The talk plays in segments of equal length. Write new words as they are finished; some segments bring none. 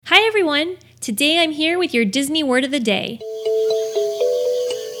everyone! Today I'm here with your Disney word of the day.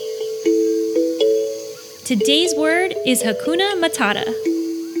 Today's word is Hakuna Matata.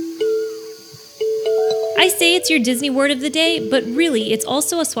 I say it's your Disney word of the day, but really it's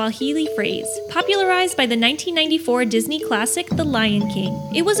also a Swahili phrase, popularized by the 1994 Disney classic The Lion King.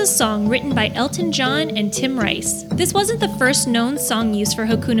 It was a song written by Elton John and Tim Rice. This wasn't the first known song use for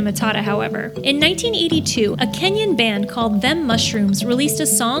Hakuna Matata, however. In 1982, a Kenyan band called Them Mushrooms released a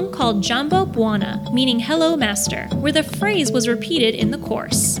song called Jambo Bwana, meaning Hello Master, where the phrase was repeated in the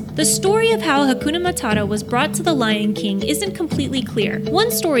chorus. The story of how Hakuna Matata was brought to The Lion King isn't completely clear. One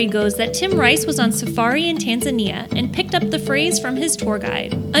story goes that Tim Rice was on safari in Tanzania and picked up the phrase from his tour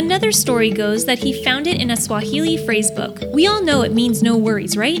guide. Another story goes that he found it in a Swahili phrase book. We all know it means no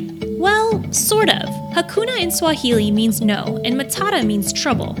worries, right? Well, sort of. Hakuna in Swahili means no, and Matata means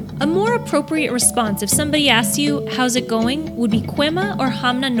trouble. A more appropriate response if somebody asks you, how's it going, would be Kwema or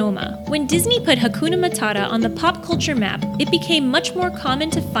Hamna Noma. When Disney put Hakuna Matata on the pop culture map, it became much more common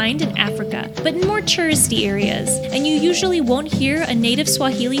to find in Africa, but in more touristy areas, and you usually won't hear a native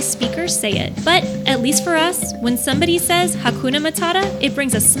Swahili speaker say it. But, at least for us, when somebody says Hakuna Matata, it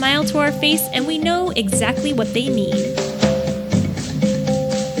brings a smile to our face and we know exactly what they mean.